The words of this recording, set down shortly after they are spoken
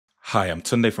Hi, I'm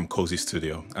Tunde from Kozy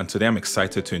Studio, and today I'm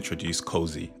excited to introduce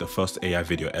Kozy, the first AI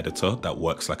video editor that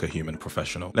works like a human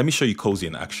professional. Let me show you Kozy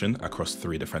in action across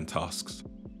 3 different tasks.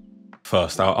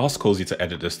 First, I'll ask Kozy to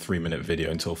edit this 3-minute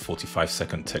video into a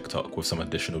 45-second TikTok with some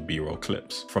additional B-roll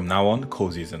clips. From now on,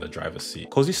 Kozy is in the driver's seat.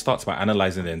 Kozy starts by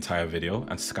analyzing the entire video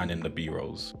and scanning the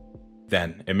B-rolls.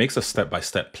 Then, it makes a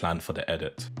step-by-step plan for the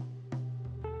edit.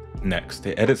 Next,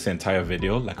 it edits the entire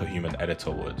video like a human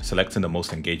editor would, selecting the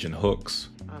most engaging hooks,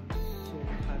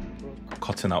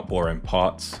 cutting out boring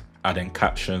parts, adding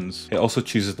captions. It also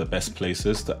chooses the best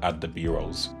places to add the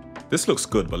B-rolls. This looks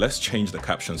good, but let's change the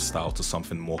caption style to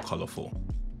something more colorful.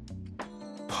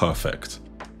 Perfect.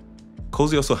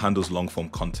 Kozy also handles long-form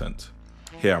content.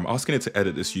 Here, I'm asking it to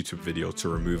edit this YouTube video to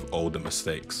remove all the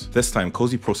mistakes. This time,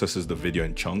 Kozy processes the video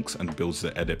in chunks and builds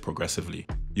the edit progressively.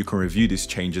 You can review these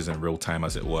changes in real time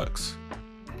as it works.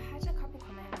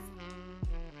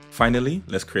 Finally,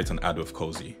 let's create an ad with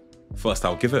Kozy. First,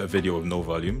 I'll give it a video with no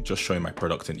volume, just showing my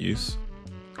product in use.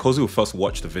 Kozy will first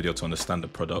watch the video to understand the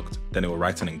product, then it will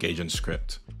write an engaging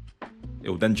script. It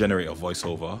will then generate a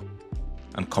voiceover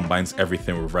and combines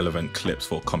everything with relevant clips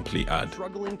for a complete ad.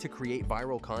 Struggling to create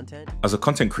viral content? As a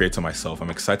content creator myself, I'm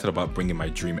excited about bringing my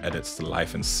dream edits to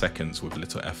life in seconds with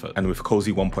little effort. And with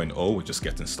Kozy 1.0, we're just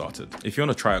getting started. If you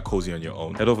want to try out Kozy on your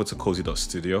own, head over to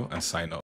kozy.studio and sign up.